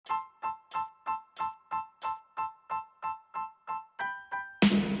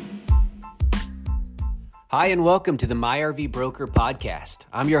Hi, and welcome to the MyRV Broker podcast.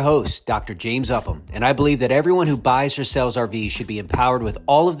 I'm your host, Dr. James Upham, and I believe that everyone who buys or sells RVs should be empowered with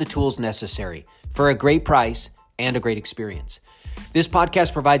all of the tools necessary for a great price and a great experience. This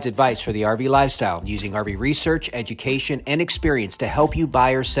podcast provides advice for the RV lifestyle using RV research, education, and experience to help you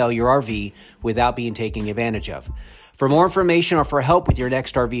buy or sell your RV without being taken advantage of. For more information or for help with your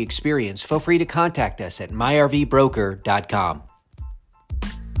next RV experience, feel free to contact us at myrvbroker.com.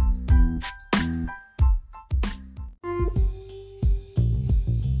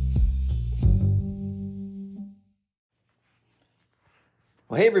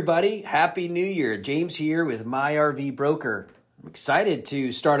 Well, hey everybody, Happy New Year. James here with MyRV Broker. I'm excited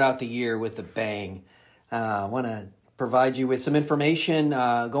to start out the year with a bang. I want to provide you with some information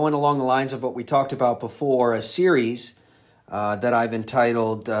going along the lines of what we talked about before, a series that I've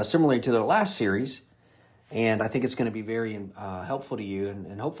entitled similarly to the last series. And I think it's going to be very helpful to you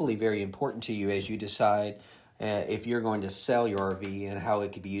and hopefully very important to you as you decide if you're going to sell your RV and how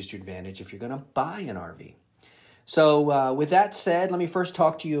it could be used to your advantage if you're going to buy an RV. So with that said, let me first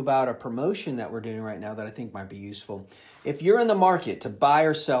talk to you about a promotion that we're doing right now that I think might be useful. If you're in the market to buy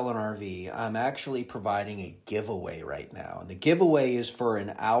or sell an RV, I'm actually providing a giveaway right now. And the giveaway is for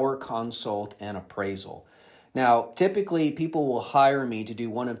an hour consult and appraisal. Now, typically people will hire me to do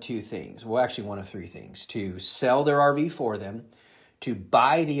one of two things. Well, actually one of three things. To sell their RV for them, to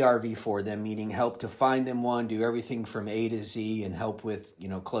buy the RV for them, meaning help to find them one, do everything from A to Z and help with,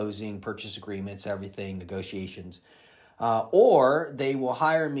 closing, purchase agreements, everything, negotiations. Or they will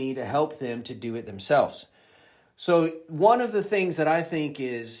hire me to help them to do it themselves. So one of the things that I think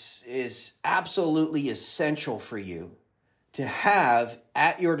is absolutely essential for you to have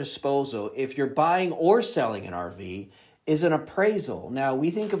at your disposal if you're buying or selling an RV is an appraisal. Now,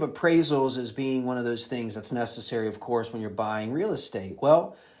 we think of appraisals as being one of those things that's necessary, of course, when you're buying real estate.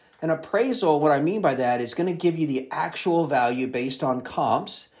 Well, an appraisal, what I mean by that, is going to give you the actual value based on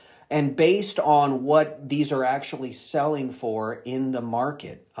comps and based on what these are actually selling for in the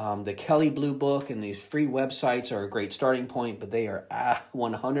market. The Kelley Blue Book and these free websites are a great starting point, but they are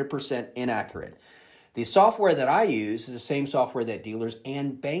 100% inaccurate. The software that I use is the same software that dealers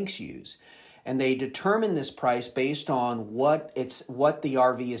and banks use. And they determine this price based on what the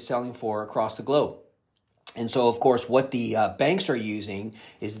RV is selling for across the globe. And so, of course, what the banks are using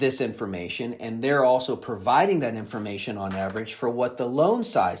is this information, and they're also providing that information on average for what the loan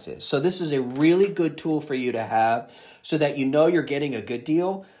size is. So this is a really good tool for you to have so that you know you're getting a good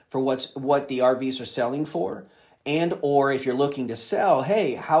deal for what the RVs are selling for. And or if you're looking to sell,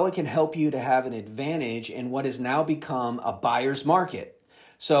 hey, how it can help you to have an advantage in what has now become a buyer's market.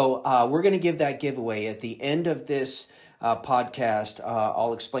 So we're going to give that giveaway at the end of this podcast.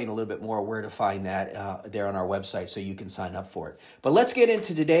 I'll explain a little bit more where to find that there on our website so you can sign up for it. But let's get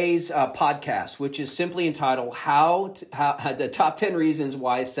into today's podcast, which is simply entitled how the top 10 reasons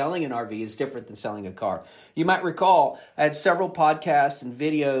why selling an RV is different than selling a car. You might recall I had several podcasts and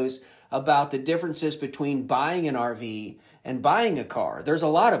videos about the differences between buying an RV and buying a car. There's a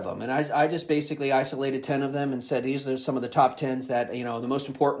lot of them. And I just basically isolated 10 of them and said these are some of the top 10s that, the most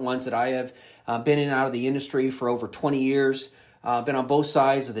important ones that I have been in and out of the industry for over 20 years. Been on both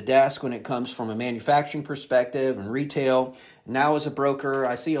sides of the desk when it comes from a manufacturing perspective and retail. Now as a broker,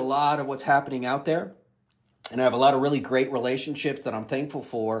 I see a lot of what's happening out there. And I have a lot of really great relationships that I'm thankful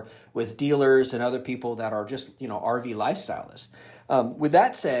for with dealers and other people that are just, RV lifestylists. With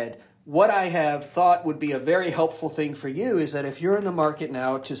that said, what I have thought would be a very helpful thing for you is that if you're in the market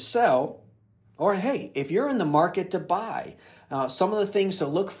now to sell, or hey, if you're in the market to buy, some of the things to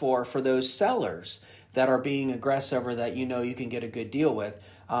look for those sellers that are being aggressive or that you can get a good deal with.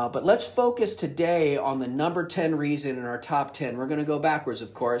 But let's focus today on the number 10 reason in our top 10. We're going to go backwards,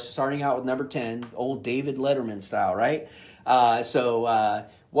 of course, starting out with number 10, old David Letterman style, right? So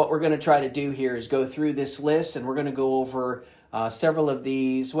what we're going to try to do here is go through this list, and we're going to go over several of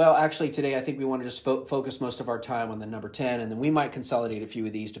these. Well, actually today I think we want to just focus most of our time on the number 10, and then we might consolidate a few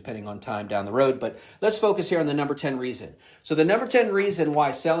of these depending on time down the road. But let's focus here on the number 10 reason. So the number 10 reason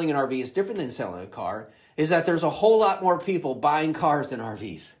why selling an RV is different than selling a car is that there's a whole lot more people buying cars than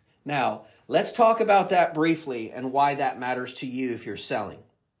RVs. Now, let's talk about that briefly and why that matters to you if you're selling.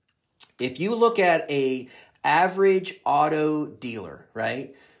 If you look at a average auto dealer,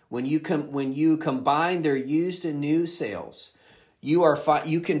 right? When you combine their used and new sales,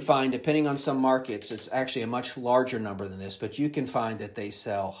 you can find, depending on some markets, it's actually a much larger number than this, but you can find that they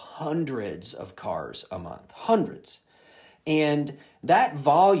sell hundreds of cars a month, hundreds. And that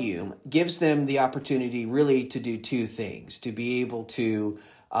volume gives them the opportunity really to do two things, to be able to,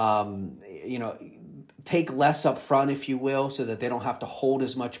 take less up front, if you will, so that they don't have to hold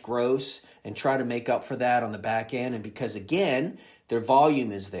as much gross and try to make up for that on the back end. And because, again, their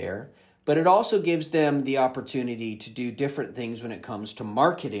volume is there, but it also gives them the opportunity to do different things when it comes to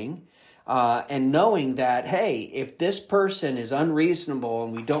marketing. And knowing that, hey, if this person is unreasonable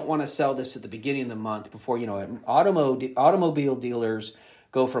and we don't want to sell this at the beginning of the month before, automobile dealers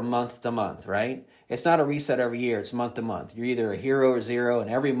go from month to month, right? It's not a reset every year. It's month to month. You're either a hero or zero, and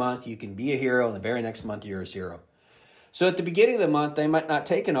every month you can be a hero, and the very next month you're a zero. So at the beginning of the month, they might not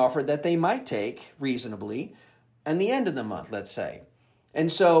take an offer that they might take reasonably, and the end of the month, let's say. And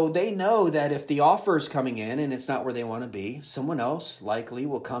so they know that if the offer is coming in and it's not where they want to be, someone else likely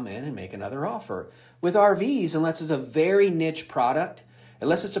will come in and make another offer. With RVs, unless it's a very niche product,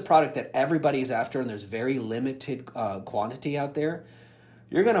 unless it's a product that everybody's after and there's very limited quantity out there,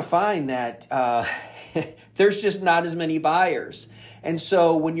 you're going to find that there's just not as many buyers. And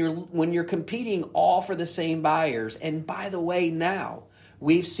so when you're competing all for the same buyers, and by the way, now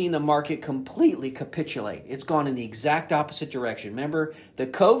we've seen the market completely capitulate. It's gone in the exact opposite direction. Remember, the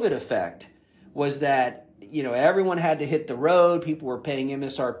COVID effect was that, everyone had to hit the road. People were paying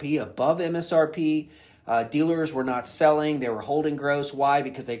MSRP above MSRP. Dealers were not selling. They were holding gross. Why?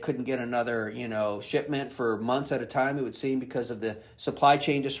 Because they couldn't get another, shipment for months at a time, it would seem, because of the supply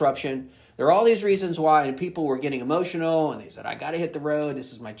chain disruption. There are all these reasons why, and people were getting emotional, and they said, I got to hit the road.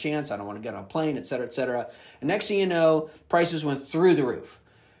 This is my chance. I don't want to get on a plane, et cetera, et cetera. And next thing you know, prices went through the roof.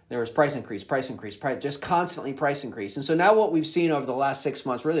 There was price increase, just constantly price increase. And so now what we've seen over the last 6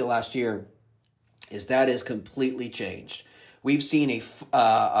 months, really last year, is that has completely changed. We've seen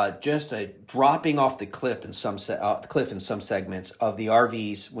just a dropping off the cliff in some segments of the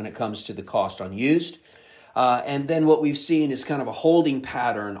RVs when it comes to the cost on used. And then what we've seen is kind of a holding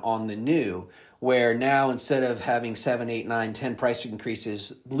pattern on the new, where now instead of having 7, 8, 9, 10 price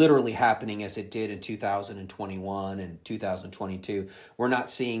increases literally happening as it did in 2021 and 2022, we're not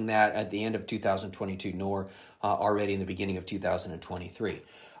seeing that at the end of 2022, nor already in the beginning of 2023.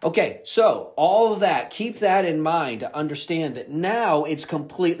 Okay, so all of that, keep that in mind to understand that now it's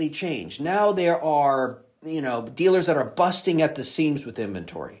completely changed. Now there are, dealers that are busting at the seams with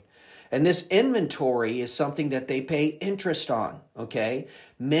inventory. And this inventory is something that they pay interest on, okay?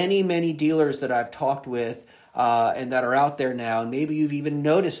 Many, many dealers that I've talked with and that are out there now, and maybe you've even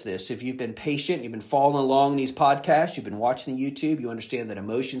noticed this. If you've been patient, you've been following along these podcasts, you've been watching the YouTube, you understand that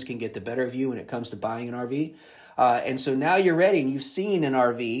emotions can get the better of you when it comes to buying an RV. And so now you're ready and you've seen an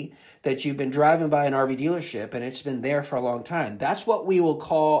RV that you've been driving by an RV dealership and it's been there for a long time. That's what we will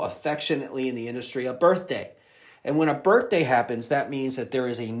call affectionately in the industry a birthday. And when a birthday happens, that means that there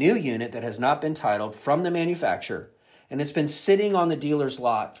is a new unit that has not been titled from the manufacturer and it's been sitting on the dealer's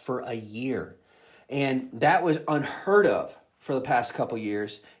lot for a year. And that was unheard of for the past couple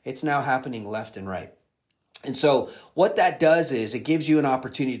years. It's now happening left and right. And so what that does is it gives you an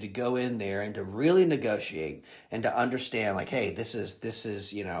opportunity to go in there and to really negotiate and to understand like, hey, this is,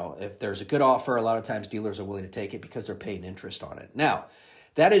 if there's a good offer, a lot of times dealers are willing to take it because they're paying interest on it. Now,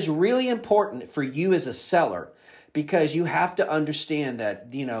 that is really important for you as a seller because you have to understand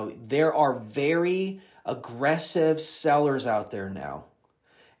that, there are very aggressive sellers out there now,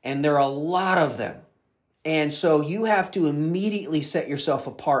 and there are a lot of them. And so you have to immediately set yourself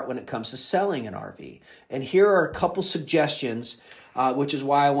apart when it comes to selling an RV. And here are a couple suggestions, which is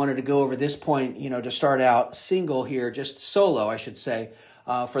why I wanted to go over this point, to start out single here, just solo, I should say,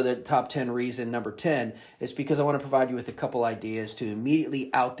 for the top 10 reason. Number 10 is because I want to provide you with a couple ideas to immediately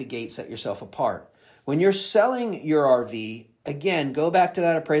out the gate set yourself apart. When you're selling your RV, again, go back to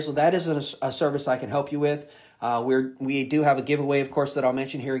that appraisal. That is a service I can help you with. We do have a giveaway, of course, that I'll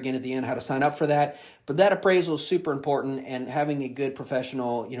mention here again at the end, how to sign up for that. But that appraisal is super important, and having a good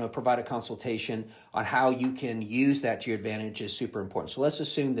professional, provide a consultation on how you can use that to your advantage is super important. So let's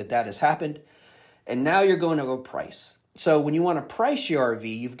assume that has happened, and now you're going to go price. So when you want to price your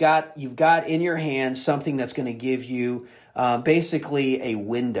RV, you've got in your hand something that's going to give you basically a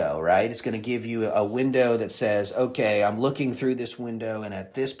window, right? It's going to give you a window that says, okay, I'm looking through this window and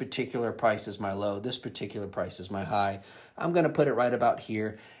at this particular price is my low, this particular price is my high. I'm going to put it right about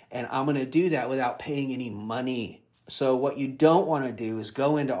here, and I'm going to do that without paying any money. So what you don't want to do is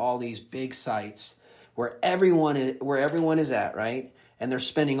go into all these big sites where everyone is at, right? And they're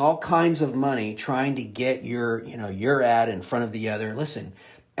spending all kinds of money trying to get your ad in front of the other. Listen,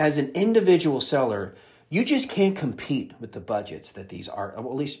 as an individual seller, you just can't compete with the budgets that these are.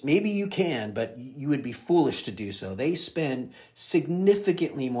 Well, at least maybe you can, but you would be foolish to do so. They spend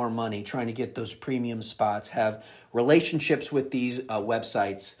significantly more money trying to get those premium spots, have relationships with these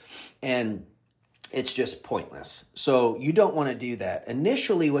websites, and it's just pointless. So you don't want to do that.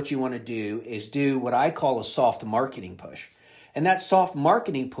 Initially, what you want to do is do what I call a soft marketing push. And that soft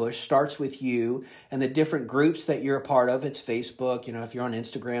marketing push starts with you and the different groups that you're a part of. It's Facebook, if you're on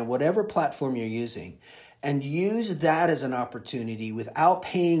Instagram, whatever platform you're using. And use that as an opportunity without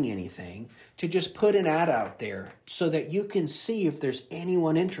paying anything to just put an ad out there so that you can see if there's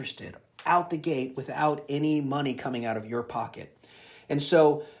anyone interested out the gate without any money coming out of your pocket. And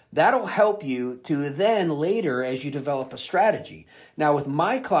so that'll help you to then later as you develop a strategy. Now with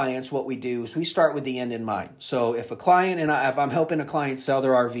my clients, what we do is we start with the end in mind. So if a client, if I'm helping a client sell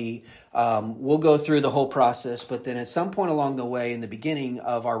their RV, we'll go through the whole process, but then at some point along the way in the beginning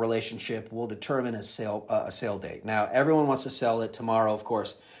of our relationship, we'll determine a sale date. Now everyone wants to sell it tomorrow, of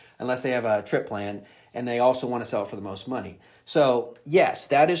course, unless they have a trip plan, and they also want to sell it for the most money. So yes,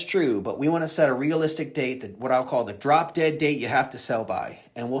 that is true, but we want to set a realistic date, that what I'll call the drop dead date you have to sell by.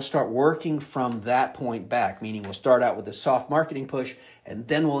 And we'll start working from that point back, meaning we'll start out with a soft marketing push, and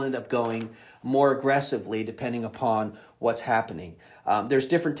then we'll end up going more aggressively depending upon what's happening. There's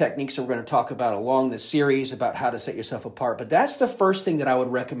different techniques that we're going to talk about along this series about how to set yourself apart, but that's the first thing that I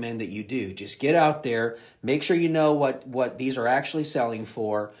would recommend that you do. Just get out there, make sure you know what these are actually selling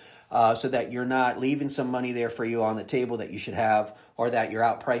for, so that you're not leaving some money there for you on the table that you should have, or that you're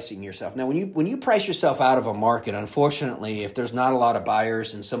outpricing yourself. Now, when you price yourself out of a market, unfortunately, if there's not a lot of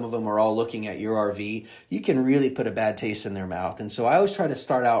buyers and some of them are all looking at your RV, you can really put a bad taste in their mouth. And so I always try to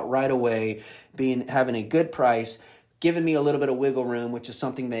start out right away having a good price, giving me a little bit of wiggle room, which is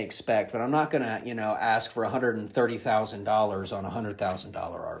something they expect, but I'm not going to, ask for $130,000 on a $100,000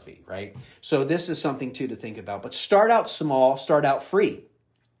 RV, right? So this is something too to think about. But start out small, start out free,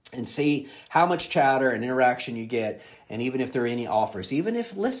 and see how much chatter and interaction you get. And even if there are any offers, even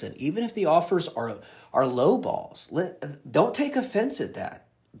if the offers are low balls, don't take offense at that.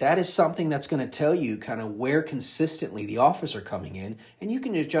 That is something that's going to tell you kind of where consistently the offers are coming in, and you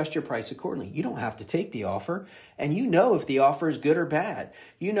can adjust your price accordingly. You don't have to take the offer, and if the offer is good or bad.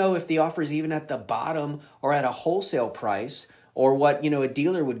 If the offer is even at the bottom or at a wholesale price, or what a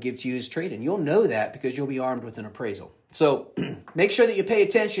dealer would give to you as trade-in. You'll know that because you'll be armed with an appraisal. So make sure that you pay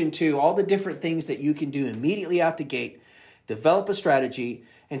attention to all the different things that you can do immediately out the gate, develop a strategy,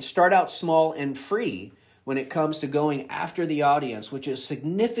 and start out small and free when it comes to going after the audience, which is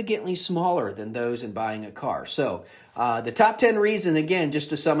significantly smaller than those in buying a car. So the top 10 reason, again,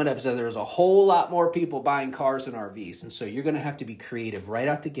 just to sum it up, is that there's a whole lot more people buying cars than RVs. And so you're going to have to be creative right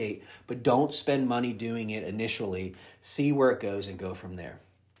out the gate, but don't spend money doing it initially. See where it goes and go from there.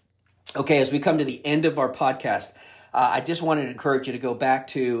 Okay, as we come to the end of our podcast, I just wanted to encourage you to go back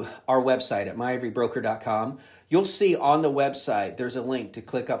to our website at myarvbroker.com. You'll see on the website there's a link to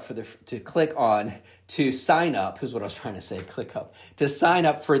click on to sign up. Here's what I was trying to say: to sign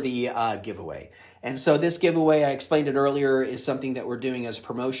up for the giveaway. And so this giveaway, I explained it earlier, is something that we're doing as a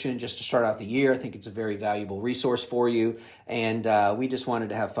promotion just to start out the year. I think it's a very valuable resource for you, and we just wanted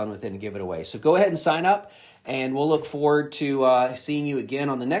to have fun with it and give it away. So go ahead and sign up, and we'll look forward to seeing you again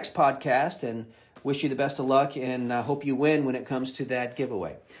on the next podcast, and wish you the best of luck, and hope you win when it comes to that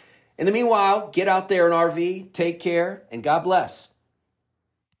giveaway. In the meanwhile, get out there in RV, take care, and God bless.